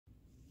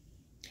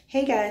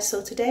Hey guys,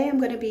 so today I'm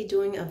going to be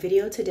doing a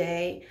video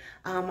today.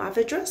 I've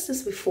addressed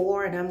this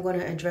before and I'm going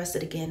to address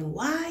it again.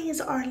 Why is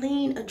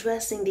Arlene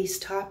addressing these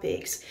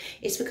topics?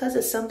 It's because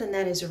it's something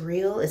that is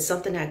real. It's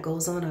something that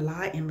goes on a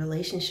lot in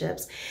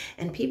relationships,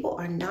 and people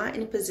are not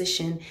in a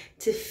position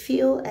to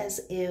feel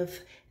as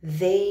if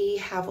they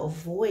have a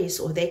voice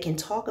or they can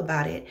talk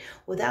about it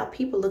without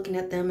people looking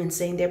at them and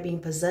saying they're being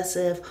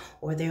possessive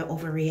or they're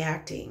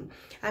overreacting.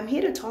 I'm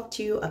here to talk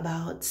to you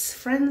about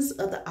friends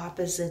of the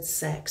opposite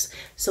sex.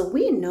 So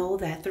we know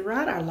that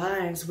throughout our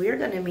lives, we're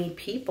going to meet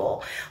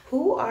people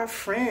who are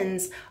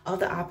friends of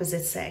the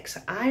opposite sex.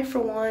 I, for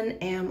one,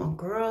 am a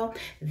girl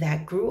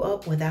that grew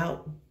up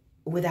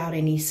without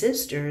any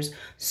sisters.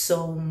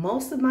 So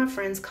most of my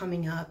friends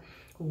coming up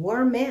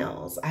were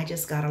males. I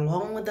just got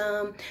along with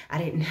them. I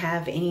didn't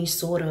have any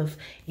sort of,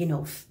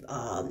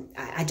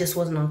 I just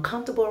wasn't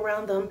uncomfortable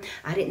around them.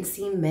 I didn't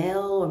see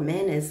male or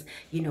men as,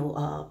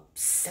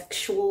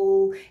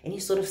 sexual, any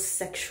sort of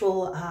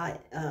sexual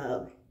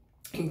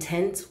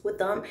intent with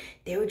them.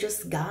 They were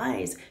just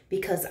guys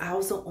because I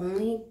was the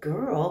only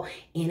girl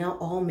in an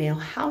all-male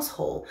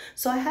household.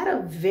 So I had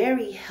a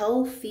very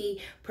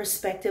healthy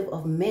perspective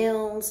of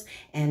males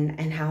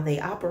and how they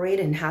operate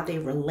and how they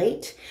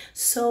relate.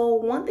 So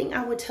one thing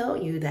I would tell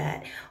you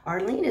that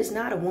Arlene is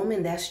not a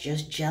woman that's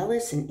just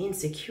jealous and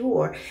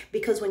insecure,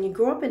 because when you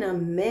grow up in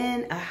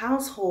a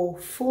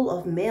household full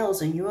of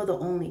males and you're the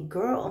only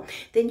girl,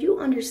 then you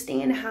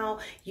understand how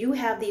you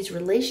have these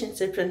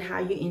relationships and how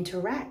you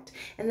interact.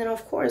 And then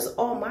of course,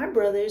 all my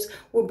brothers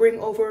will bring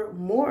over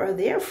more of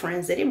their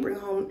friends. They didn't bring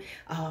home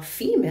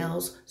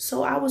females.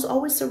 So I was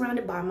always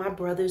surrounded by my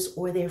brothers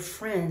or their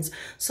friends.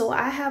 So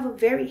I have a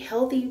very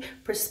healthy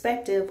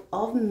perspective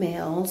of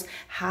males,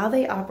 how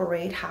they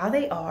operate, how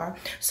they are.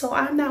 So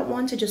I'm not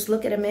one to just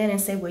look at a man and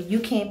say, well,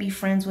 you can't be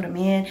friends with a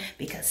man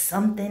because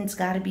something's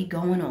got to be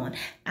going on.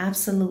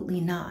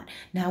 Absolutely not.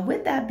 Now,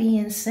 with that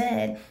being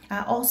said,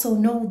 I also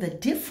know the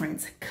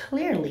difference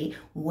clearly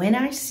when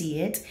I see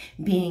it,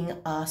 being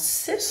a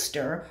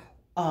sister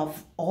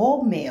of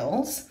all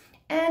males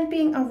and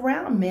being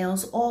around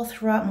males all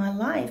throughout my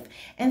life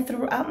and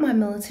throughout my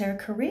military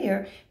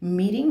career,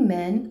 meeting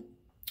men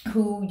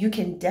who you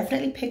can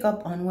definitely pick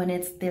up on when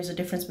there's a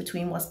difference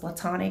between what's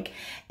platonic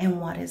and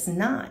what is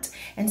not.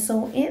 And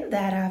so in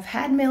that, I've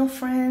had male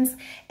friends,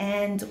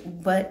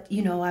 but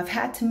I've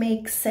had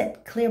to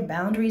set clear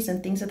boundaries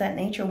and things of that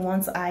nature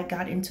once I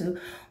got into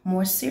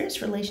more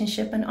serious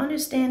relationship and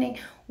understanding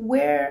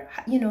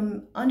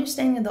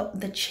understanding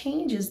the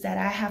changes that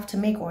I have to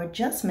make or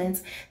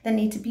adjustments that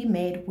need to be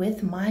made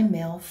with my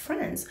male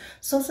friends.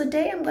 So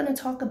today I'm going to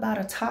talk about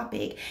a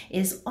topic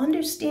is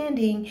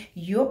understanding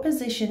your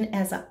position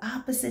as an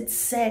opposite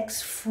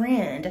sex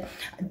friend.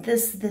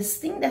 This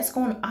thing that's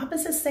going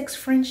opposite sex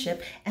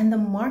friendship and the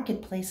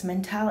marketplace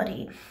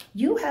mentality.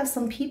 You have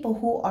some people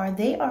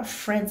they are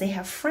friends. They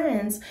have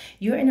friends.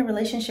 You're in a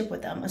relationship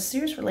with them, a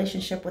serious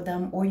relationship with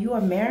them, or you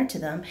are married to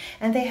them,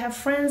 and they have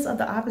friends of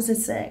the opposite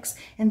sex.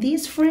 And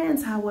these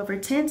friends, however,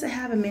 tend to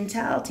have a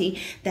mentality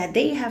that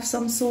they have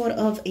some sort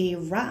of a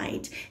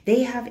right.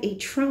 They have a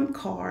trump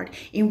card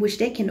in which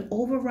they can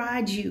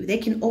override you. They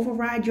can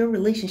override your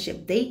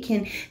relationship. They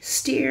can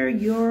steer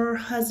your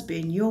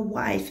husband, your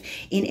wife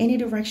in any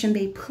direction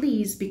they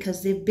please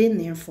because they've been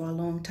there for a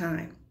long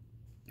time.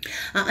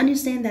 I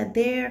understand that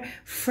they're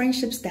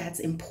friendships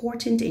that's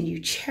important and you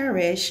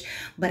cherish,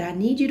 but I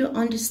need you to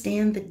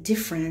understand the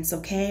difference,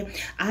 okay?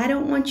 I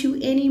don't want you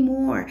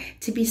anymore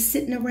to be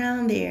sitting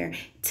around there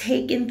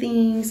taking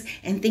things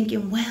and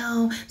thinking,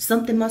 well,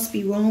 something must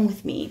be wrong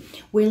with me.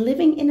 We're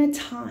living in a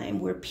time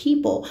where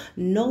people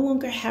no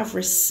longer have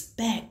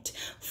respect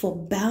for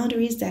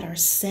boundaries that are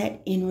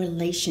set in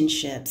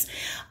relationships.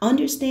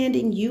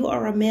 Understanding you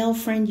are a male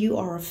friend, you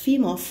are a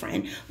female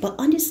friend, but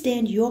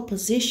understand your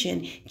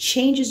position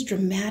changes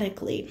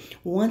dramatically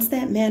once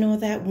that man or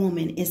that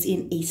woman is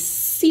in a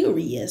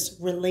serious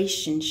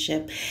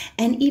relationship.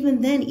 And even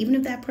then, even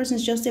if that person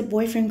is just their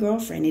boyfriend,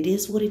 girlfriend, it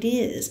is what it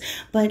is.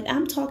 But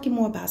I'm talking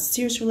more about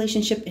serious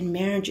relationship and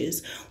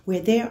marriages where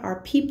there are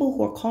people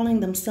who are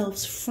calling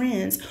themselves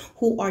friends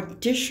who are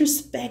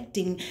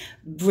disrespecting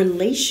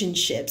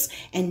relationships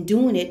and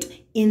doing it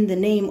in the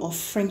name of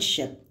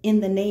friendship,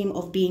 in the name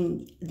of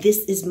being,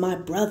 this is my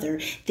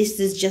brother, this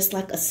is just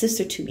like a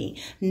sister to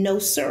me. No,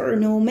 sir,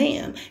 no,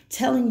 ma'am.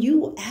 Telling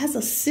you as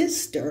a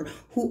sister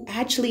who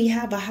actually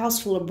have a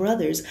house full of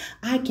brothers,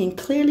 I can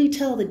clearly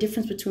tell the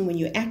difference between when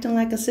you're acting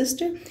like a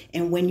sister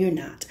and when you're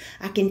not.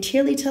 I can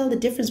clearly tell the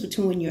difference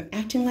between when you're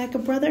acting like a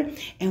brother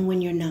and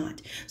when you're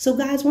not. So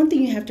guys, one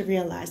thing you have to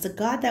realize, the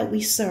God that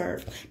we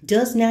serve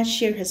does not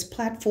share his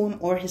platform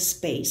or his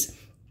space.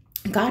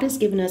 God has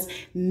given us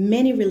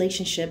many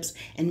relationships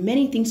and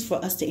many things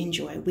for us to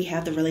enjoy. We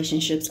have the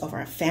relationships of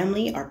our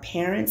family, our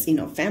parents,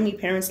 family,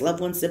 parents, loved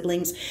ones,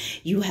 siblings.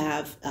 You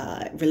have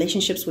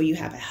relationships where you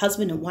have a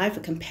husband, a wife, a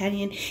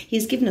companion.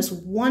 He's given us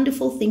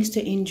wonderful things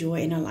to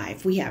enjoy in our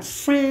life. We have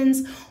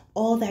friends,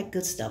 all that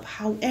good stuff.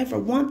 However,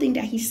 one thing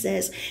that he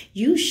says,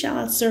 you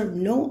shall serve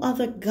no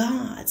other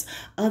gods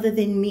other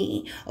than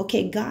me.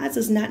 Okay, gods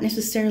is not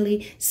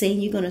necessarily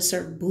saying you're going to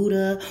serve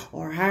Buddha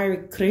or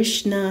Hare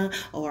Krishna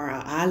or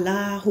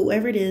Allah,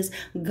 whoever it is.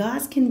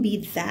 Gods can be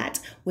that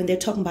when they're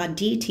talking about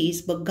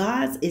deities, but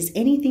gods is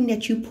anything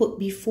that you put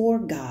before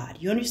God.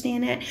 You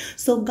understand that?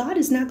 So God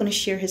is not going to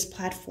share his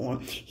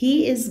platform.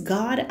 He is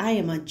God. I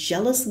am a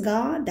jealous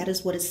God. That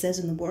is what it says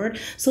in the word.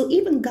 So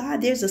even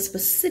God, there's a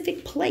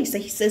specific place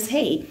that he says,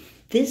 hey,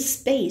 this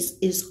space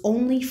is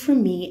only for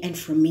me and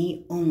for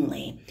me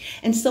only.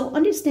 And so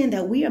understand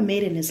that we are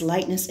made in his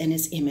likeness and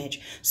his image.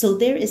 So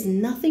there is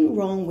nothing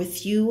wrong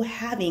with you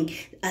having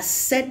a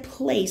set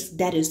place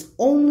that is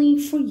only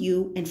for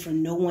you and for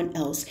no one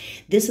else.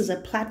 This is a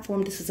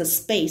platform. This is a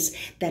space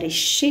that is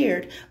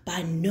shared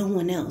by no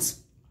one else.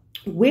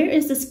 Where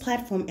is this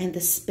platform and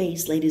this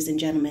space, ladies and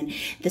gentlemen?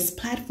 This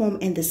platform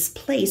and this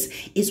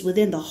place is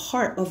within the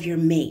heart of your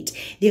mate.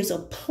 There's a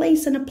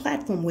place and a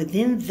platform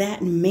within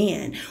that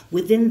man,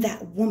 within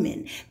that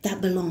woman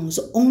that belongs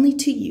only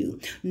to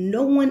you.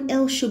 No one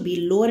else should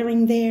be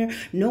loitering there.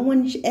 No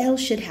one else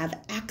should have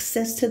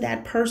access to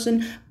that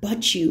person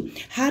but you.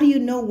 How do you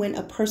know when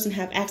a person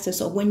have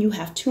access, or when you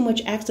have too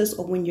much access,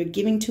 or when you're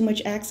giving too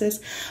much access?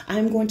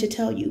 I'm going to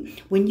tell you,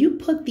 when you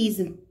put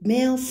these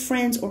male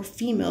friends or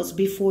females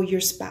before your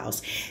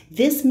spouse,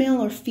 this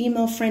male or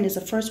female friend is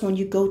the first one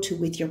you go to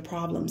with your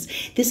problems.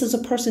 This is a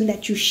person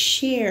that you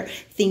share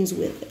things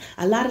with.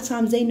 A lot of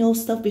times they know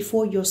stuff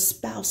before your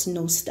spouse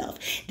knows stuff.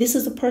 This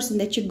is a person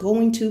that you're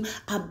going to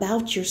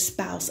about your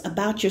spouse,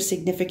 about your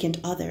significant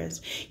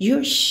others.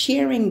 You're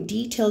sharing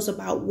details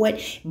about what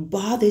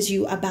bothers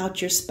you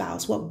about your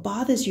spouse, what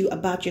bothers you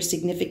about your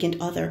significant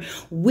other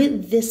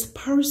with this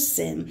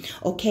person,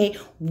 okay,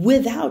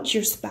 without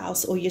your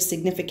spouse or your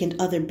significant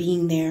other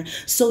being there.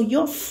 So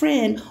your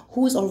friend,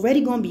 who is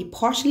already going to be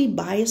partially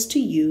biased to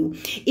you,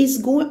 is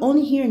going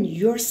only hearing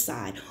your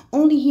side,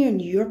 only hearing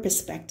your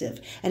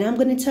perspective. And I'm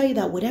going to tell you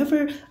that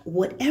whatever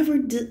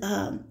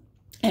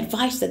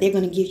advice that they're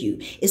going to give you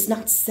is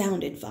not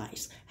sound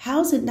advice.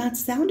 How is it not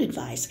sound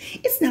advice?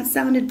 It's not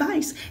sound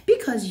advice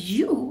because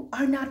you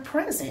are not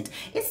present.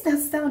 It's not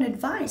sound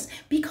advice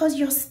because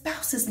your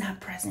spouse is not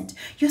present.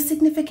 Your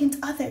significant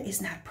other is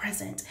not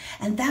present.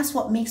 And that's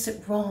what makes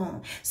it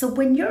wrong. So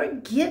when you're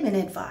giving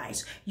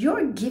advice,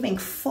 you're giving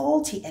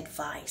faulty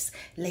advice,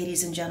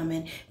 ladies and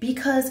gentlemen,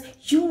 because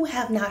you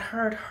have not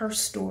heard her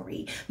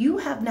story. You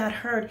have not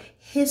heard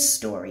his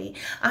story.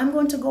 I'm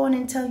going to go on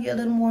and tell you a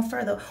little more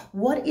further.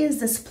 What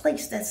is this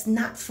place that's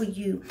not for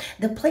you?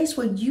 The place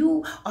where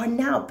you are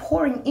now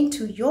pouring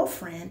into your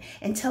friend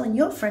and telling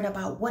your friend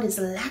about what is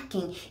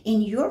lacking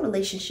in your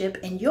relationship,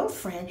 and your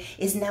friend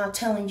is now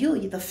telling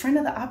you, the friend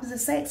of the opposite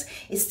sex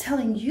is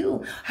telling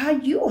you how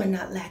you are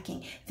not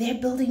lacking. They're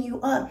building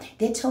you up.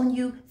 They're telling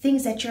you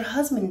things that your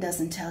husband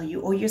doesn't tell you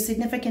or your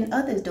significant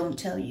others don't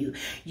tell you.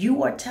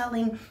 You are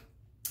telling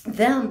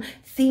them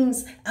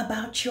things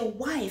about your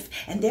wife,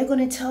 and they're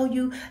going to tell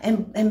you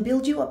and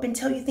build you up and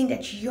tell you things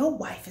that your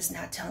wife is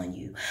not telling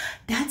you.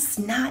 That's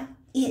not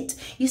it.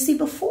 You see,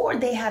 before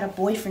they had a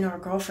boyfriend or a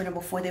girlfriend, or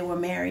before they were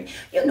married,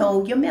 you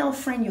know, your male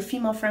friend, your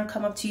female friend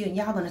come up to you and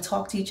y'all going to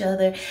talk to each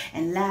other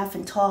and laugh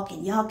and talk,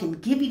 and y'all can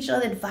give each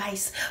other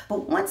advice.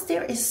 But once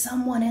there is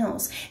someone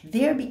else,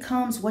 there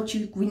becomes what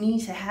we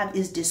need to have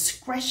is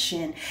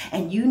discretion,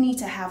 and you need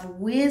to have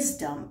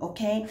wisdom,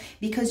 okay?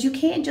 Because you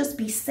can't just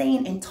be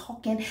saying and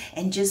talking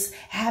and just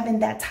having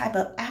that type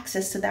of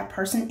access to that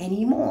person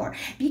anymore,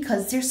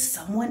 because there's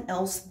someone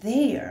else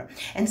there.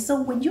 And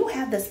so when you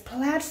have this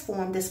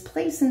platform, this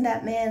place in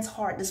that man's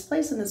heart, this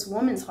place in this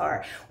woman's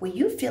heart, where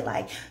you feel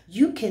like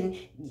you're going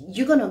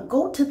to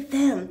go to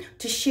them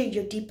to share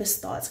your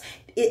deepest thoughts,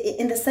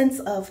 in the sense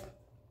of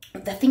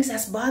the things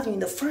that's bothering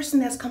you, the first thing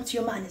that's come to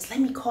your mind is, let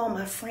me call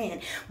my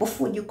friend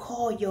before you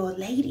call your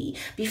lady,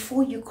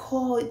 before you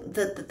call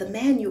the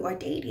man you are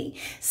dating.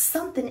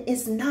 Something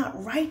is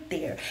not right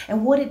there.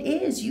 And what it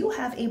is, you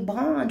have a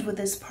bond with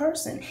this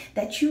person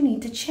that you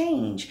need to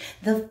change.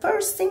 The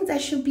first thing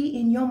that should be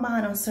in your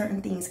mind on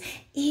certain things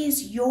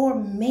is your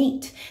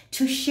mate,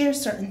 to share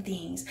certain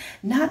things.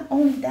 Not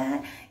only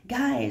that,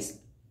 guys,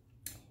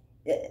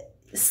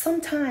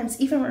 sometimes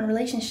even in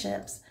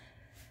relationships,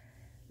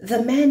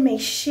 the man may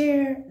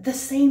share the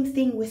same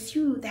thing with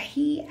you that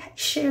he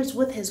shares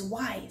with his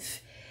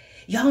wife.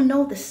 Y'all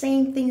know the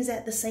same things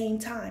at the same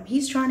time.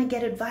 He's trying to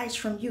get advice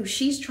from you.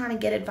 She's trying to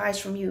get advice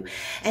from you.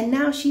 And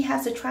now she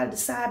has to try to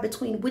decide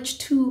between which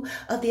two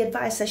of the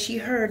advice that she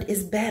heard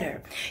is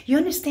better. You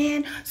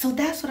understand? So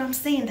that's what I'm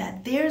saying,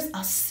 that there's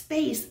a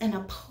space and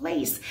a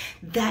place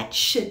that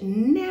should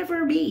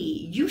never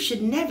be, you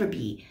should never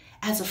be,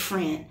 as a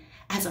friend,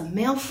 as a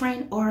male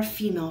friend or a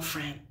female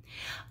friend.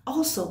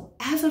 Also,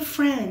 as a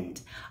friend,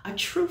 a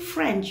true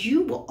friend,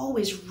 you will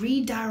always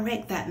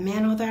redirect that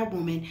man or that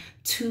woman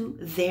to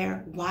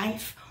their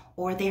wife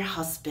or their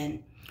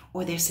husband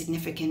or their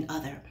significant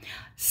other.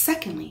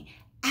 Secondly,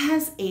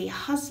 as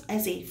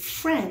a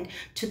friend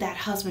to that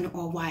husband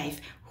or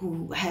wife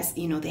who has,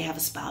 they have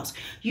a spouse,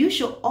 you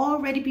should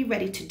already be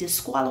ready to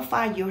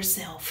disqualify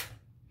yourself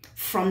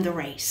from the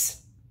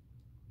race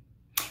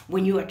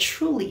when you are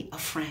truly a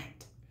friend.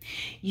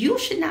 You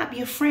should not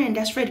be a friend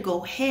that's ready to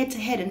go head to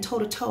head and toe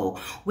to toe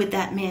with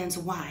that man's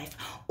wife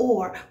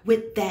or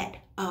with that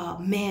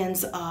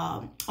man's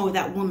or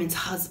that woman's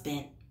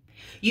husband.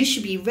 You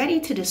should be ready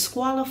to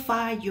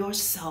disqualify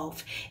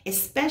yourself,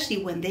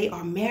 especially when they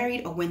are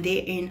married or when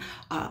they're in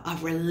a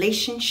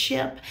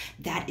relationship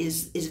that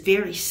is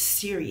very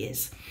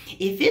serious.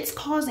 If it's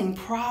causing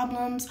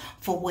problems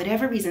for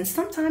whatever reason,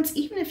 sometimes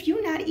even if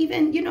you're not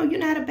even, you're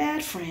not a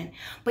bad friend,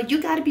 but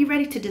you got to be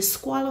ready to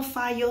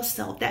disqualify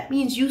yourself. That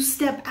means you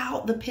step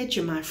out the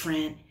picture, my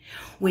friend.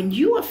 When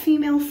you a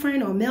female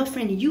friend or male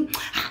friend and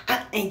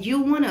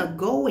you want to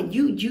go and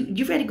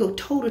you ready to go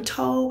toe to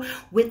toe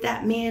with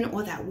that man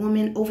or that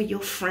woman over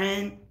your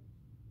friend,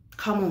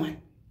 come on.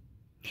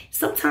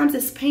 Sometimes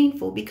it's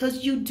painful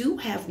because you do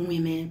have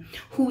women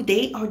who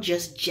they are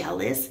just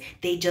jealous.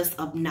 They just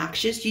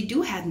obnoxious. You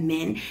do have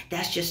men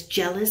that's just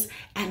jealous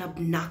and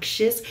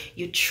obnoxious.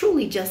 You're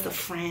truly just a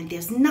friend.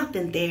 There's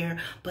nothing there,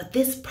 but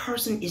this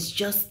person is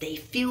just, they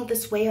feel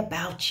this way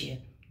about you.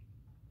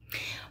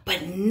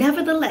 But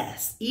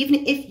nevertheless,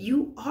 even if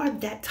you are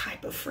that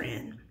type of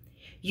friend,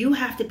 you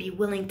have to be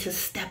willing to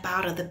step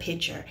out of the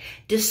picture,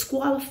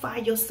 disqualify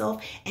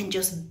yourself, and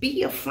just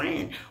be a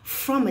friend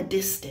from a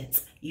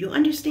distance. You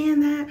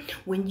understand that?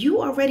 When you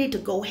are ready to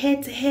go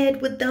head to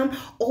head with them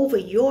over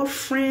your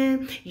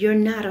friend, you're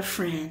not a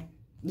friend.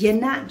 You're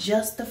not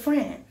just a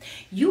friend.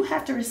 You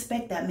have to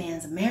respect that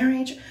man's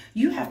marriage.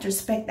 You have to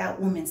respect that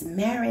woman's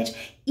marriage,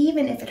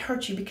 even if it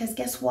hurts you. Because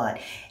guess what?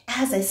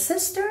 As a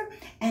sister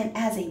and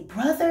as a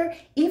brother,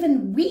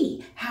 even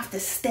we have to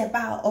step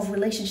out of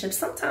relationships.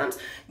 Sometimes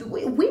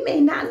we may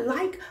not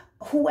like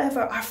whoever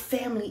our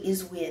family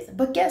is with,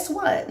 but guess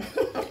what?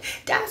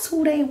 That's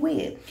who they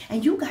with.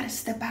 And you got to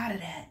step out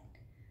of that.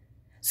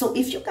 So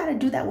if you got to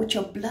do that with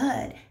your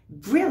blood,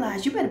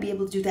 realize you better be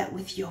able to do that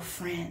with your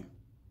friend.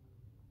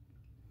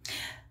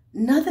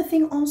 Another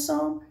thing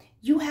also,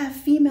 you have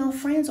female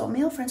friends or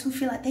male friends who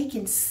feel like they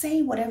can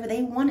say whatever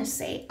they want to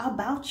say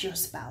about your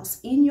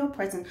spouse in your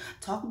presence.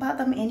 Talk about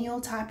them any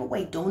old type of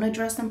way. Don't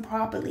address them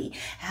properly.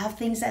 Have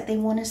things that they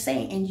want to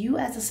say. And you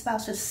as a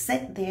spouse just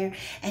sit there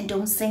and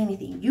don't say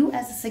anything. You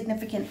as a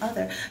significant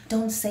other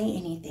don't say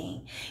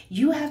anything.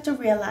 You have to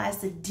realize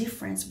the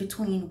difference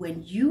between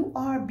when you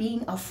are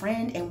being a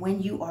friend and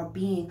when you are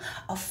being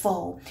a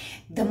foe.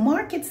 The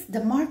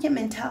market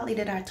mentality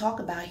that I talk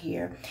about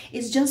here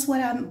is just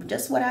what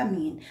I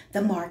mean.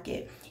 The market.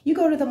 You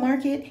go to the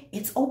market,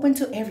 it's open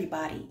to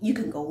everybody. You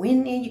can go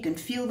in there, you can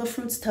feel the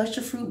fruits, touch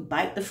the fruit,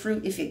 bite the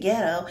fruit. If you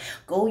get up,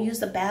 go use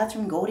the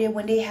bathroom, go there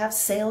when they have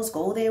sales,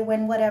 go there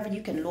when whatever.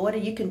 You can loiter,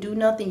 you can do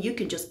nothing. You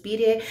can just be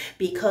there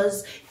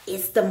because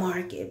it's the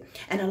market.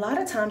 And a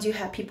lot of times you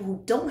have people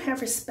who don't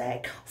have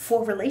respect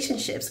for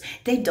relationships.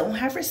 They don't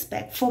have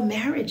respect for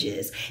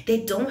marriages.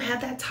 They don't have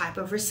that type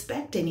of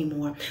respect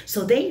anymore.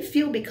 So they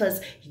feel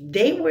because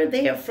they were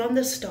there from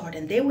the start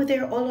and they were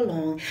there all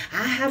along,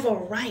 I have a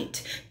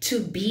right to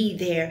be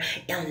there.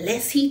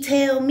 Unless he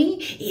tell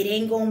me, it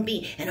ain't gonna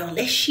be. And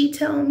unless she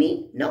tell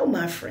me, no,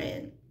 my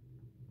friend.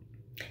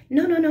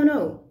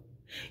 No.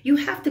 You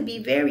have to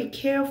be very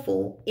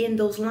careful in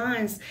those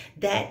lines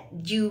that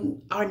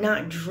you are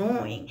not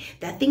drawing,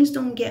 that things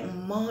don't get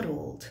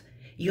muddled.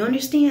 You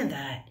understand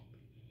that?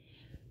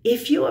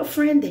 If you're a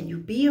friend, then you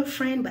be a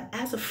friend. But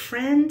as a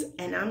friend,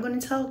 and I'm going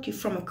to tell you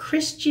from a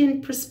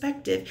Christian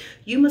perspective,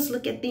 you must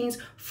look at things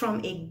from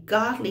a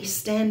godly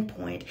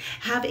standpoint.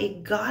 Have a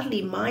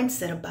godly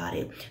mindset about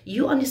it.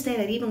 You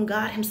understand that even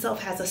God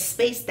himself has a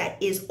space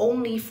that is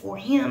only for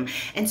him.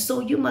 And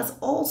so you must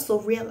also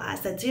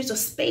realize that there's a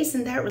space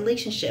in that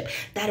relationship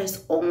that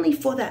is only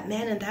for that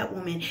man and that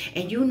woman.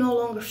 And you no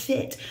longer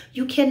fit.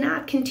 You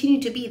cannot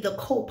continue to be the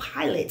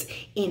co-pilot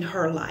in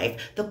her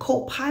life, the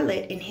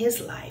co-pilot in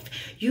his life.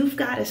 You've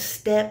got to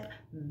step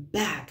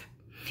back.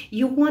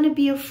 You want to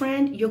be a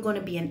friend, you're going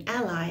to be an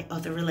ally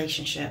of the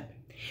relationship.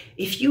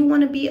 If you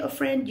want to be a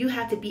friend, you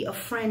have to be a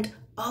friend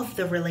of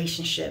the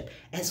relationship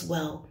as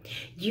well.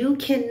 You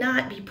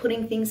cannot be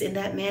putting things in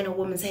that man or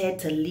woman's head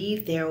to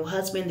leave their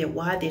husband, their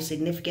wife, their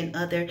significant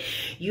other.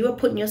 You are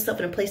putting yourself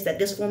in a place that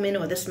this woman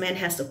or this man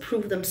has to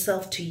prove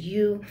themselves to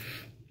you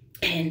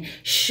and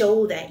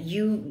show that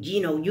you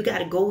got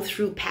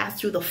to pass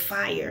through the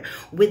fire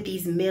with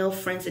these male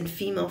friends and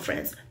female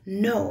friends.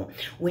 No,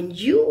 when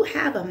you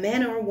have a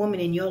man or a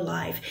woman in your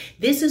life,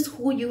 this is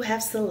who you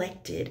have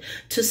selected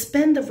to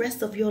spend the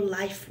rest of your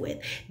life with.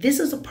 This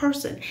is a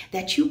person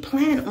that you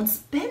plan on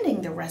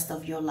spending the rest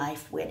of your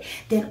life with.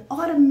 Then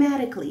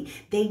automatically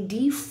they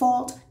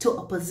default to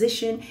a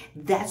position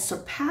that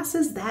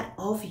surpasses that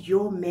of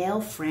your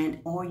male friend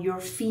or your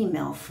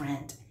female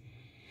friend.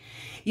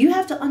 You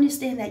have to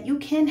understand that you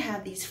can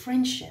have these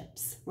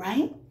friendships,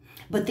 right?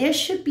 But there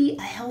should be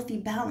a healthy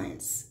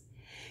balance.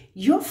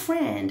 Your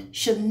friend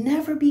should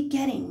never be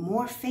getting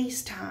more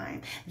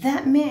FaceTime.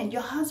 That man,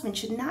 your husband,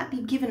 should not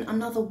be giving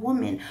another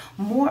woman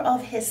more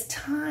of his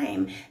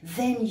time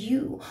than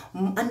you.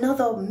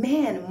 Another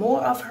man,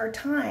 more of her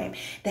time.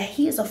 That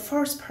he is the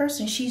first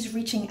person she's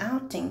reaching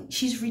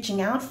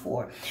out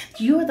for.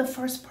 You're the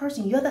first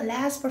person. You're the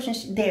last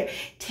person. They're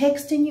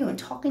texting you and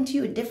talking to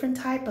you at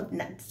different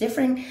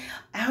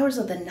hours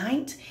of the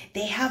night.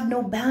 They have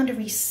no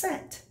boundaries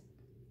set.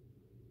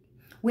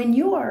 When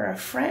you are a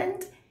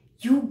friend,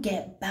 you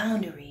get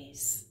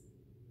boundaries.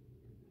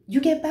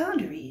 You get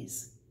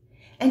boundaries.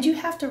 And you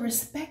have to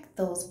respect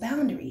those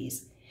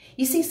boundaries.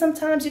 You see,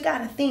 sometimes you got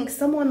to think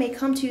someone may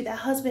come to you, that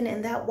husband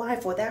and that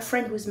wife or that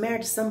friend who's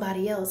married to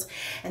somebody else,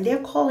 and they're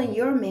calling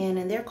your man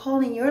and they're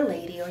calling your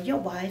lady or your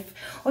wife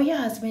or your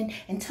husband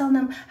and telling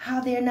them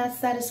how they're not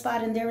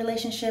satisfied in their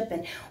relationship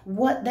and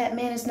what that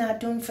man is not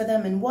doing for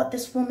them and what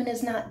this woman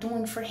is not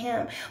doing for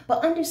him.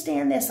 But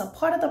understand this, a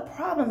part of the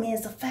problem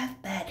is the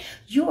fact that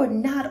you are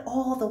not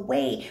all the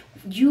way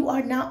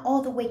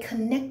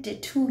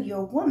connected to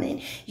your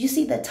woman. You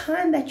see, the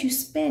time that you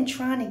spend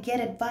trying to get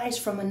advice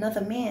from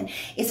another man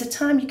is a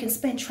time you can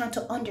spend trying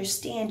to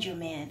understand your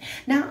man.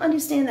 Now,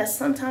 understand that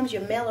sometimes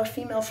your male or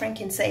female friend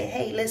can say,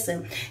 hey,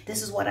 listen,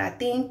 this is what I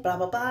think, blah,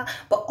 blah, blah.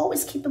 But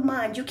always keep in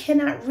mind, you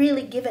cannot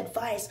really give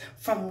advice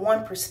from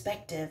one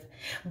perspective.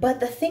 But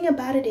the thing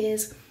about it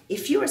is,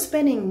 if you are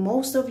spending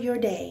most of your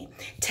day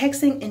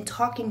texting and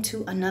talking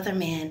to another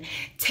man,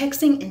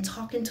 texting and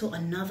talking to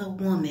another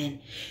woman,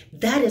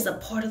 that is a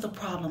part of the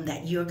problem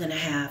that you're going to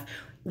have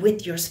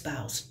with your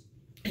spouse.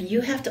 And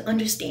you have to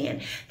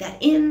understand that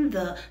in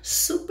the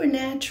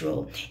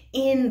supernatural,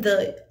 in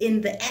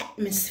the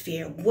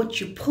atmosphere,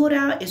 what you put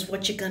out is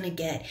what you're going to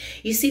get.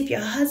 You see, if your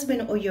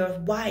husband or your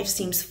wife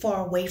seems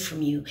far away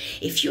from you,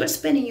 if you're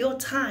spending your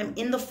time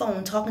in the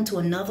phone talking to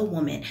another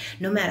woman,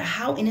 no matter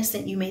how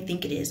innocent you may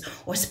think it is,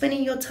 or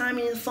spending your time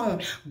in the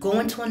phone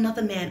going to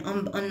another man,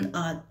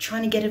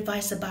 trying to get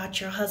advice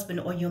about your husband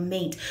or your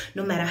mate,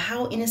 no matter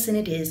how innocent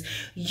it is,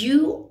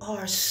 you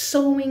are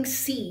sowing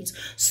seeds.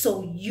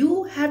 So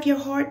you have your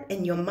heart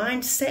and your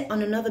mind set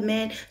on another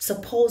man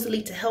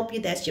supposedly to help you.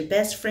 That's your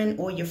best friend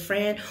or your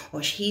friend,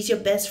 or he's your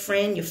best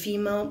friend, your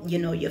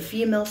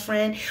female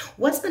friend.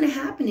 What's going to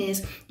happen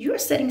is you're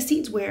setting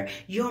seeds where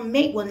your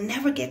mate will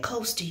never get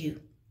close to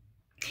you.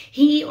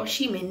 He or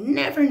she may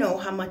never know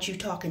how much you're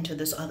talking to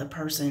this other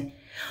person,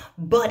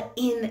 but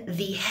in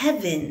the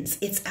heavens,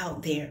 it's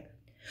out there.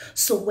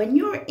 So when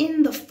you're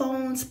in the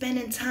phone,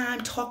 spending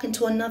time talking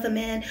to another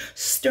man,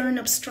 stirring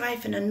up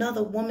strife in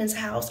another woman's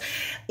house,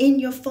 in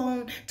your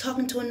phone,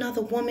 talking to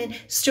another woman,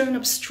 stirring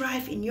up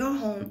strife in your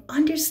home,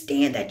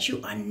 understand that you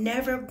are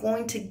never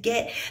going to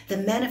get the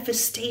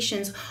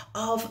manifestations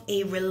of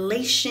a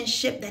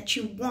relationship that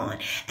you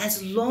want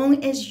as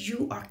long as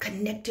you are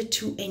connected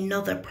to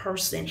another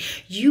person.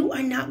 You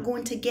are not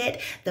going to get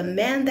the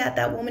man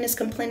that woman is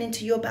complaining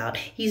to you about.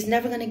 He's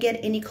never going to get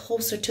any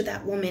closer to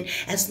that woman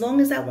as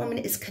long as that woman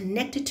is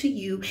connected to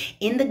you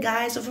in the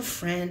guise of a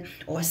friend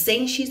or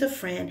saying she's a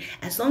friend.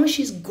 As long as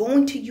she's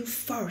going to you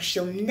first,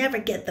 she'll never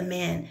get the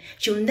man.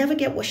 She'll never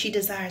get what she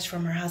desires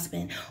from her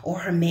husband or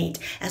her mate.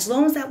 As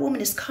long as that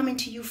woman is coming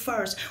to you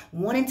first,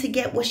 wanting to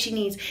get what she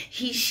needs,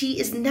 she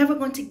is never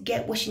going to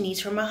get what she needs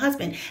from her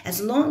husband. As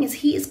long as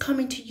he is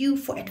coming to you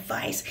for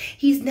advice,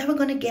 he's never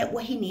going to get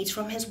what he needs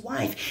from his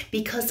wife,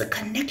 because the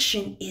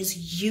connection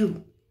is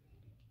you.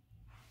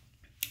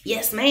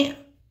 Yes, ma'am.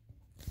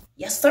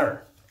 Yes,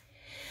 sir.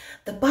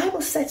 The Bible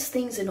sets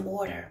things in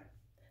order.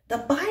 The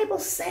Bible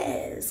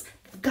says,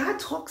 God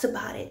talks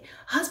about it.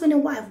 Husband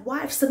and wife,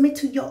 wives, submit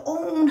to your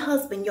own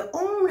husband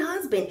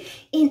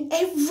in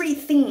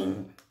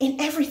everything,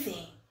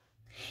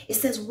 It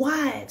says,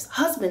 wives,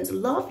 husbands,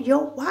 love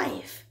your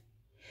wife.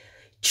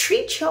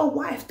 Treat your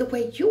wife the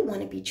way you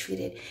want to be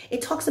treated.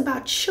 It talks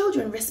about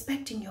children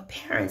respecting your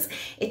parents.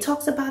 It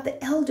talks about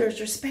the elders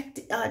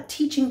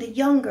teaching the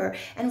younger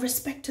and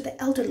respect to the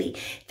elderly.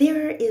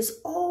 There is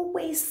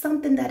always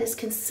something that is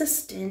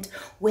consistent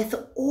with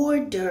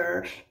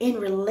order in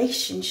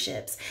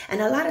relationships. And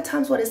a lot of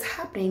times what is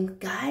happening,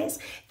 guys,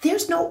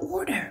 there's no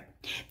order.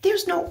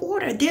 There's no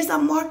order. There's a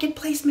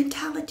marketplace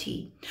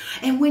mentality.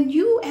 And when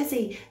you as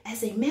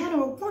a man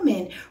or a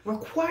woman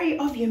require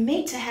of your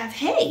mate to have,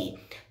 hey,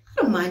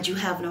 I don't mind you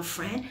having a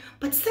friend,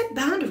 but set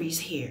boundaries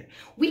here.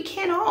 We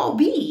can't all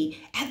be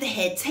at the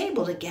head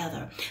table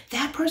together.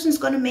 That person's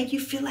going to make you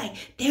feel like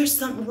there's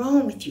something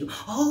wrong with you.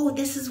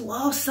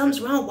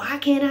 Something's wrong. Why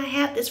can't I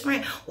have this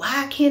friend?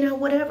 Why can't I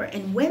whatever?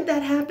 And when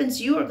that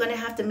happens, you are going to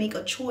have to make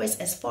a choice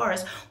as far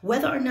as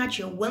whether or not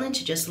you're willing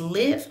to just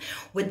live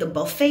with the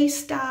buffet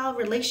style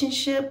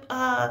relationship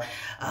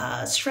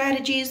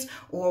strategies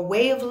or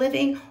way of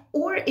living,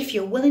 or if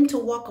you're willing to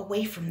walk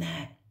away from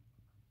that.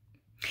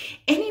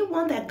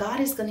 Anyone that God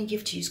is going to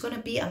give to you is going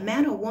to be a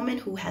man or woman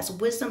who has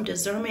wisdom,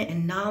 discernment,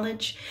 and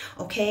knowledge.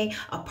 Okay,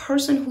 a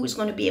person who is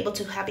going to be able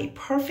to have a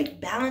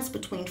perfect balance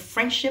between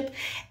friendship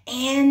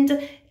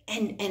and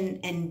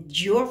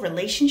your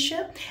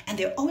relationship, and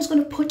they're always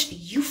going to put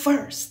you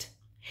first.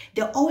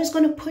 They're always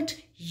going to put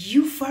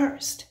you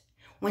first.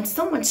 When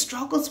someone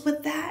struggles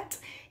with that,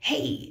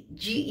 hey,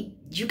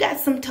 you got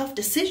some tough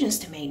decisions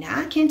to make. Now,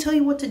 I can't tell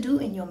you what to do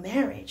in your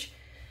marriage.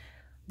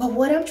 But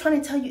what I'm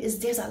trying to tell you is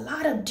there's a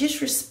lot of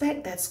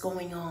disrespect that's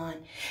going on.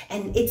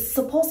 And it's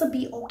supposed to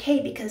be okay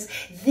because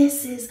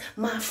this is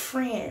my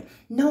friend.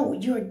 No,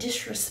 you're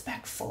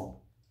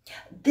disrespectful.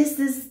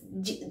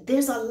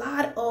 There's a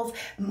lot of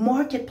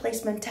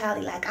marketplace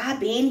mentality. Like, I've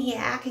been here,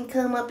 I can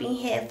come up in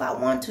here if I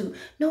want to.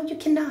 No, you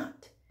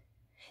cannot.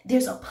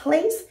 There's a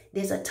place,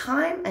 there's a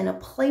time and a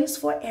place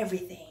for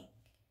everything.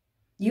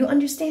 You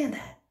understand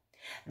that?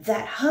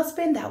 That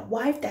husband, that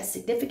wife, that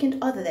significant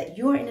other that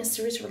you're in a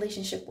serious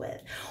relationship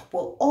with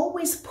will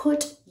always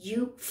put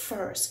you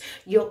first.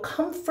 Your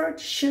comfort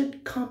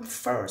should come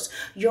first.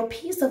 Your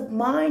peace of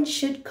mind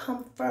should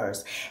come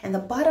first. And the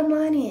bottom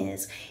line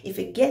is, if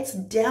it gets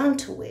down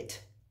to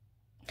it,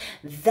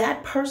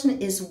 that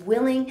person is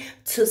willing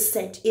to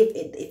set,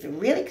 if it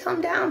really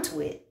come down to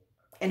it,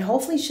 and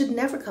hopefully it should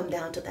never come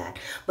down to that.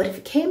 But if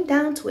it came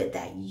down to it,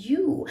 that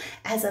you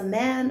as a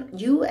man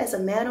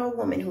or a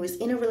woman who is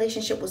in a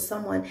relationship with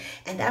someone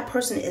and that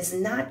person is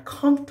not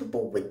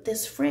comfortable with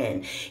this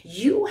friend,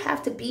 you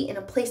have to be in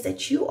a place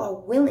that you are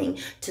willing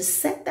to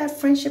set that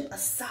friendship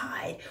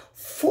aside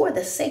for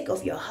the sake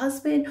of your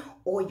husband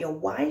or your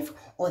wife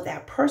or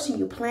that person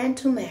you plan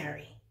to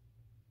marry.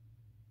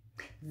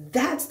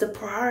 That's the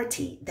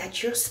priority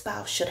that your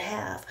spouse should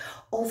have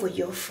over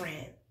your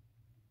friend.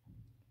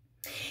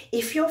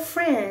 If your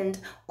friend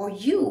or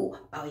you,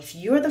 or if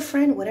you're the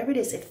friend, whatever it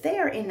is, if they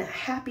are in a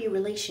happy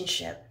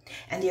relationship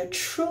and they're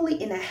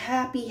truly in a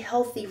happy,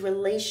 healthy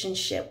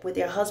relationship with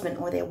their husband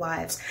or their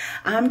wives,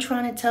 I'm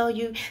trying to tell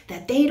you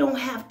that they don't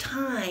have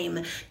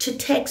time to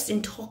text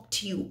and talk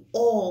to you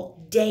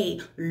all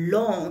day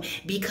long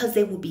because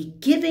they will be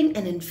giving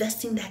and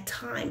investing that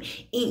time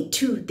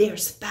into their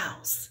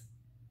spouse,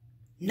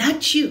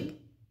 not you.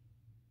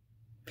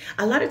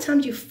 A lot of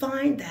times you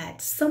find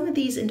that some of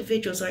these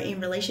individuals are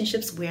in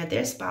relationships where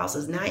their spouse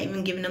is not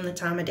even giving them the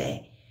time of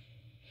day,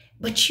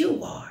 but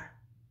you are,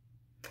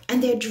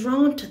 and they're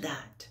drawn to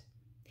that.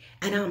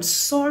 And I'm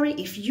sorry,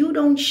 if you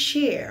don't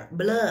share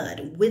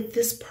blood with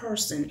this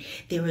person,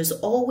 there is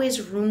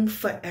always room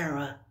for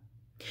error.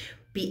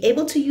 Be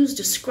able to use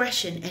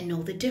discretion and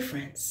know the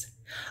difference.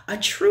 A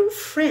true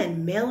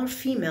friend, male or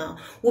female,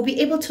 will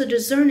be able to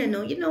discern and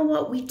know, you know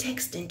what, we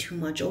texting too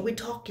much or we're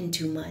talking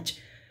too much.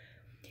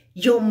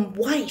 Your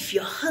wife,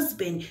 your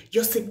husband,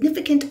 your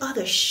significant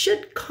other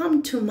should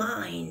come to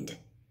mind.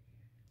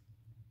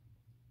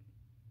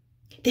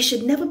 There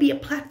should never be a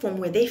platform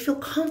where they feel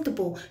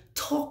comfortable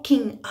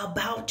talking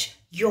about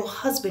your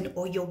husband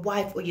or your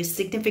wife or your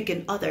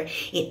significant other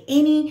in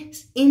any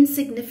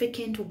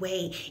insignificant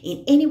way,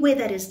 in any way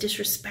that is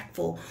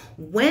disrespectful.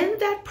 When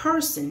that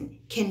person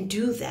can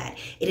do that,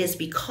 it is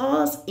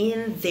because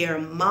in their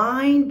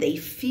mind they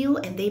feel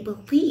and they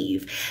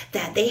believe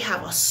that they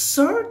have a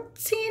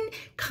certain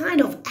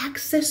kind of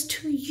access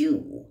to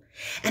you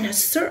and a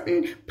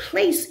certain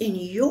place in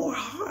your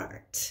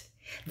heart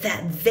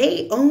that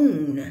they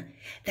own,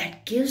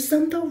 that gives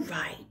them the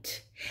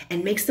right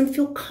and makes them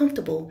feel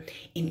comfortable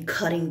in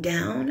cutting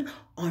down,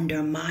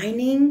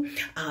 undermining,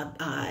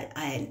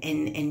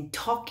 and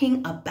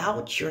talking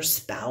about your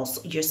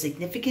spouse, your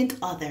significant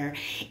other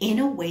in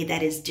a way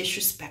that is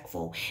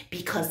disrespectful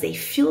because they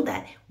feel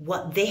that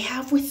what they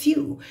have with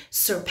you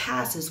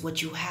surpasses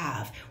what you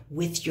have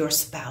with your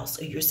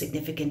spouse or your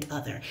significant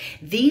other.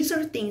 These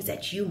are things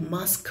that you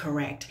must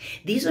correct.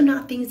 These are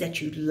not things that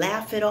you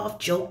laugh it off,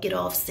 joke it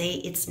off, say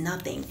it's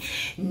nothing.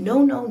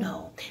 No, no,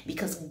 no.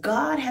 Because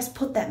God has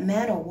put that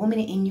man or woman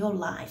in your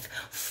life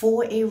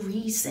for a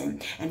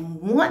reason.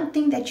 And one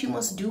thing that you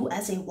must do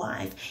as a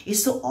wife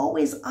is to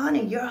always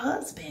honor your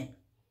husband.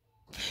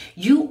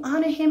 You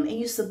honor him and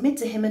you submit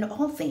to him in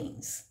all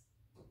things.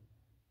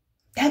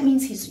 That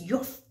means he's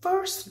your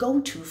first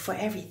go-to for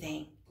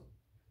everything.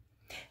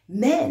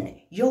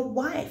 Men, your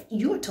wife,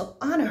 you're to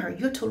honor her.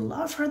 You're to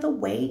love her the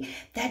way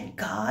that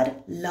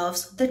God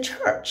loves the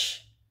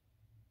church.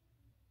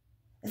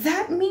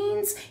 That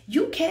means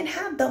you can't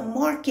have the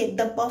market,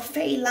 the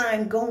buffet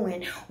line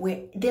going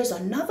where there's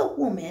another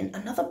woman,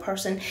 another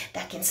person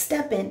that can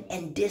step in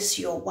and diss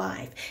your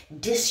wife,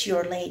 diss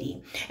your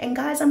lady. And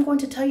guys, I'm going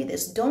to tell you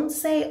this. Don't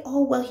say,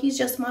 oh, well, he's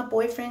just my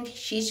boyfriend.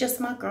 She's just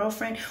my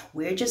girlfriend.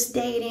 We're just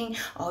dating.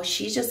 Oh,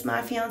 she's just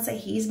my fiance.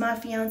 He's my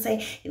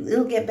fiance.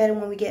 It'll get better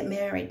when we get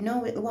married.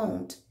 No, it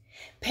won't.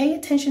 Pay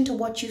attention to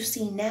what you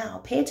see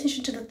now. Pay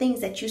attention to the things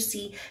that you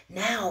see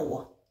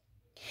now.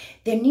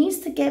 There needs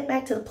to get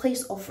back to the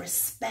place of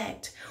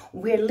respect.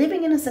 We're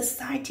living in a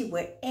society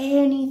where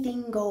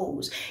anything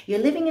goes. You're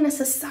living in a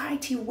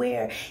society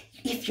where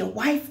if your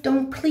wife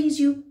don't please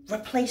you,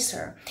 replace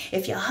her.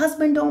 If your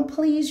husband don't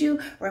please you,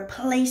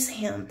 replace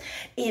him.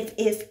 If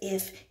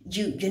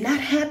you're not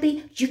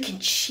happy, you can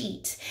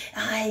cheat.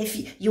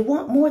 If you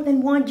want more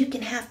than one, you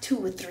can have 2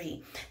 or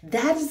 3.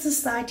 That is the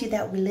society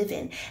that we live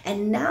in.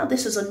 And now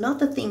this is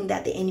another thing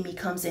that the enemy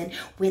comes in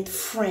with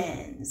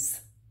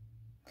friends.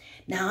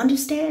 Now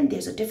understand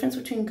there's a difference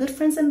between good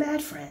friends and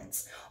bad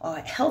friends, or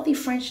healthy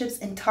friendships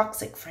and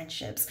toxic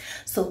friendships.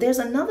 So there's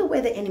another way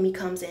the enemy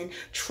comes in,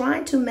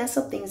 trying to mess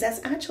up things that's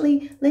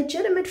actually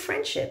legitimate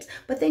friendships.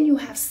 But then you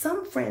have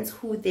some friends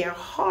who their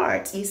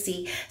hearts, you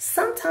see,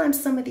 sometimes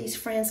some of these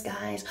friends,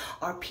 guys,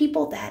 are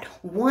people that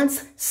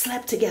once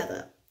slept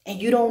together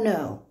and you don't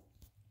know.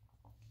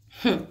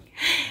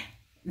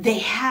 They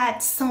had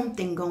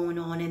something going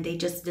on and they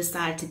just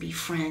decided to be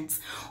friends,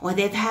 or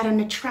they've had an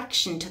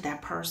attraction to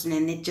that person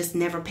and it just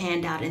never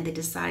panned out and they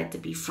decided to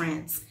be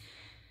friends.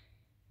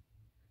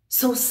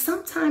 So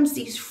sometimes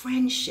these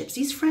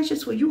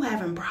friendships where you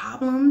having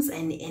problems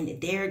and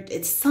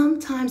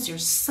sometimes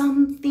there's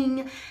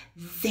something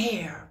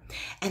there.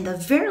 And the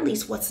very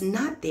least what's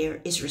not there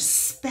is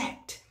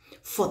respect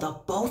for the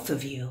both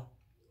of you.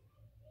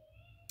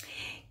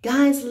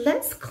 Guys,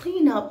 let's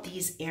clean up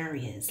these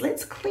areas.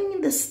 Let's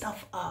clean this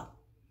stuff up.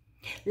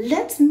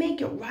 Let's make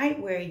it right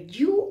where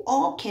you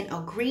all can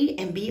agree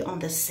and be on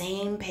the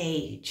same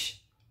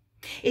page.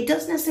 It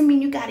doesn't necessarily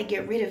mean you got to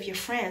get rid of your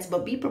friends,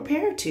 but be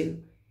prepared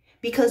to.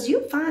 Because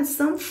you find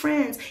some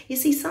friends, you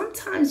see,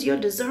 sometimes your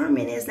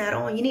discernment is not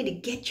on. You need to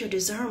get your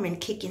discernment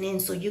kicking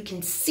in so you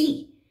can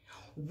see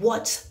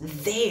what's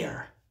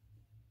there.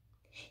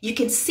 You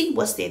can see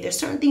what's there. There's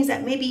certain things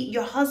that maybe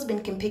your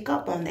husband can pick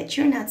up on that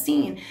you're not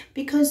seeing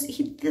because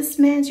this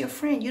man's your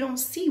friend. You don't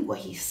see what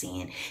he's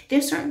seeing.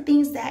 There's certain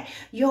things that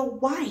your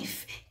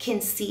wife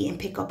can see and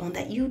pick up on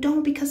that you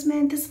don't because,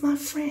 man, this is my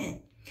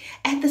friend.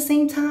 At the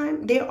same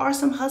time, there are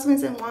some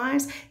husbands and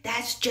wives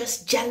that's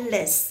just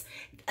jealous.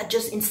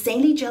 Just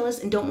insanely jealous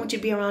and don't want you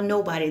to be around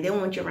nobody. They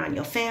don't want you around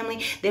your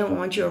family. They don't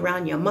want you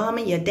around your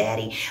mama, your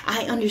daddy.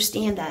 I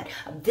understand that.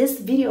 This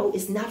video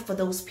is not for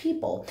those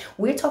people.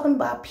 We're talking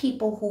about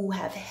people who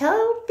have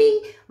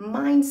healthy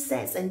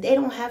mindsets and they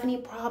don't have any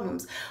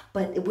problems.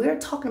 But we're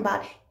talking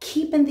about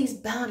keeping these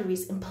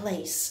boundaries in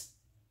place.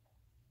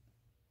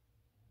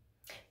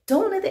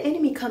 Don't let the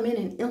enemy come in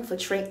and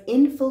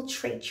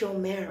infiltrate your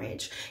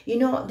marriage. You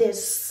know,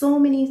 there's so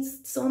many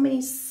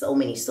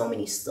stories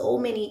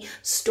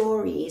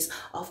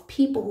of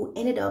people who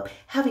ended up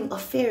having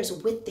affairs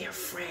with their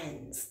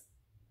friends,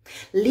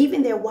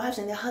 leaving their wives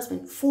and their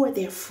husband for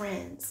their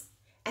friends.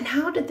 And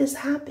how did this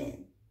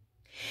happen?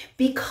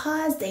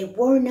 Because they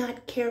were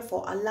not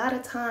careful. A lot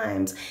of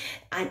times,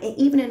 and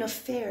even in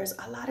affairs,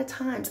 a lot of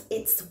times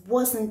it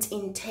wasn't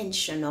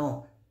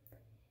intentional.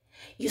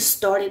 You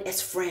started as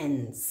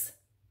friends.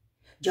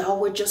 Y'all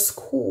were just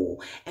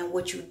cool. And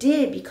what you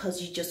did,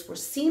 because you just were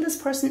seeing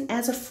this person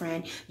as a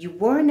friend, you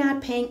were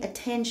not paying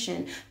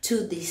attention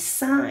to the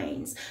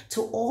signs,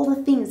 to all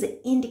the things,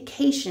 the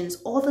indications,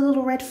 all the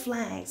little red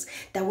flags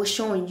that were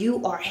showing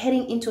you are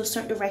heading into a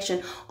certain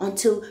direction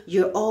until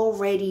you're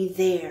already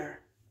there.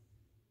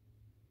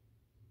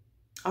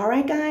 All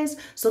right, guys.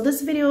 So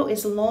this video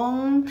is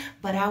long,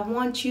 but I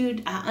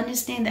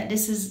understand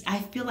that I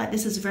feel like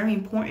this is very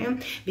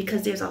important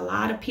because there's a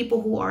lot of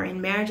people who are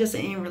in marriages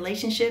and in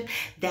relationship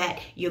that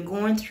you're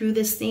going through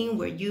this thing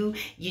where you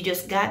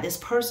just got this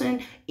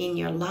person in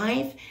your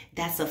life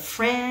that's a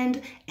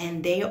friend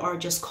and they are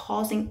just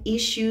causing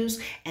issues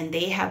and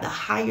they have the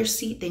higher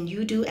seat than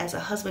you do as a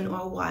husband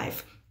or a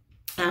wife.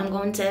 I'm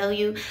going to tell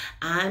you,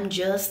 I'm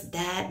just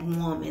that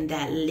woman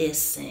that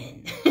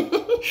listen.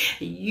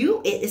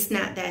 It's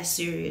not that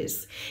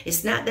serious.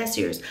 It's not that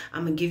serious.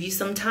 I'm going to give you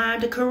some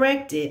time to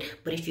correct it.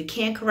 But if you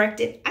can't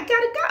correct it, I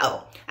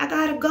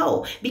gotta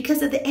go.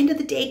 Because at the end of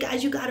the day,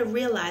 guys, you got to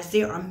realize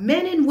there are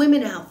men and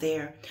women out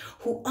there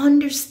who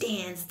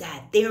understands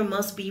that there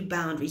must be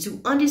boundaries, who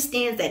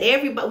understands that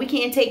we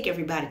can't take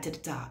everybody to the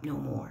top no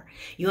more.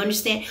 You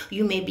understand?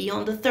 You may be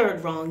on the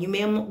third rung, you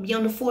may be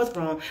on the fourth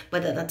rung,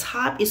 but at the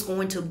top is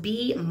going to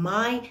be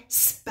my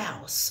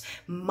spouse,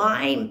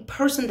 my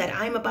person that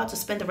I'm about to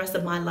spend the rest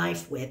of my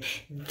life with.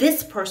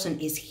 This person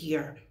is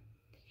here.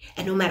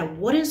 And no matter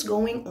what is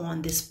going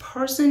on, this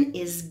person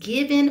is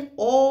given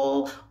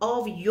all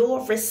of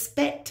your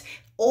respect,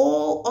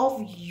 all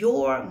of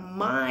your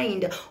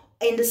mind,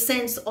 in the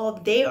sense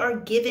of they are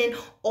given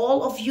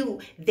all of you.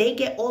 They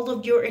get all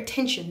of your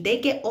attention. They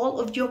get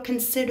all of your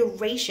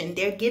consideration.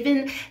 They're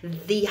given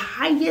the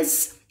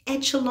highest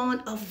echelon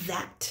of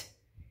that.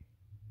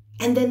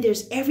 And then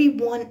there's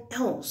everyone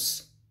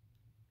else.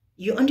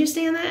 You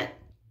understand that?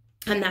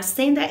 I'm not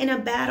saying that in a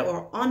bad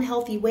or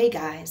unhealthy way,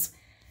 guys.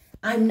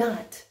 I'm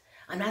not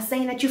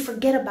saying that you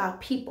forget about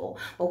people.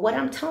 But what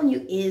I'm telling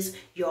you is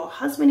your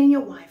husband and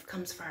your wife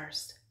comes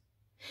first.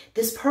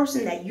 This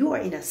person that you are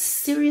in a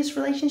serious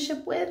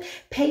relationship with,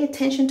 pay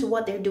attention to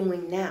what they're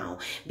doing now.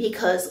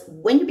 Because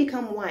when you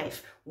become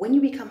wife, when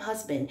you become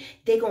husband,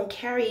 they're going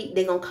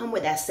to come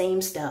with that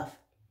same stuff.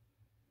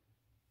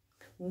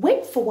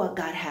 Wait for what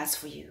God has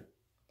for you.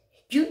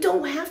 You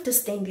don't have to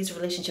stay in these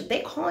relationships. They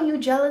call you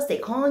jealous. They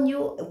calling you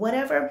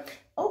whatever.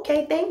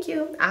 Okay, thank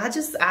you.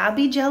 I'll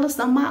be jealous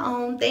on my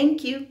own.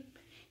 Thank you.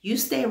 You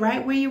stay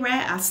right where you're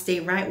at. I'll stay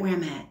right where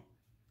I'm at.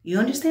 You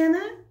understand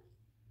that?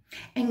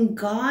 And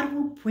God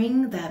will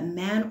bring that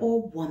man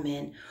or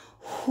woman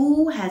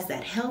who has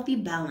that healthy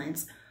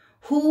balance,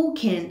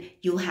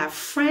 You'll have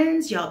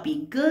friends, y'all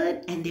be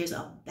good, and there's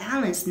a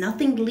balance.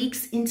 Nothing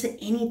leaks into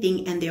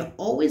anything, and they're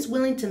always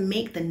willing to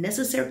make the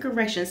necessary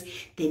corrections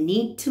they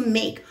need to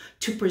make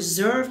to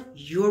preserve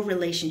your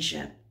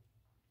relationship.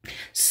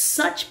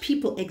 Such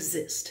people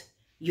exist.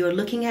 You're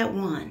looking at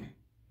one.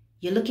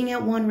 You're looking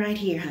at one right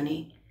here,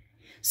 honey.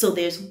 So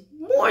there's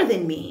more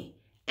than me,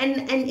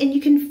 and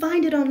you can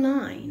find it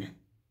online.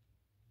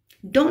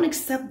 Don't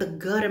accept the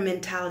gutter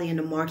mentality and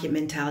the market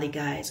mentality,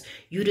 guys.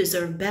 You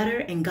deserve better,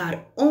 and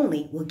God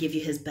only will give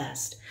you his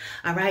best.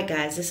 All right,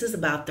 guys, this is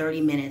about 30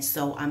 minutes,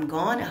 so I'm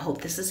gone. I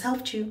hope this has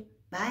helped you.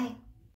 Bye.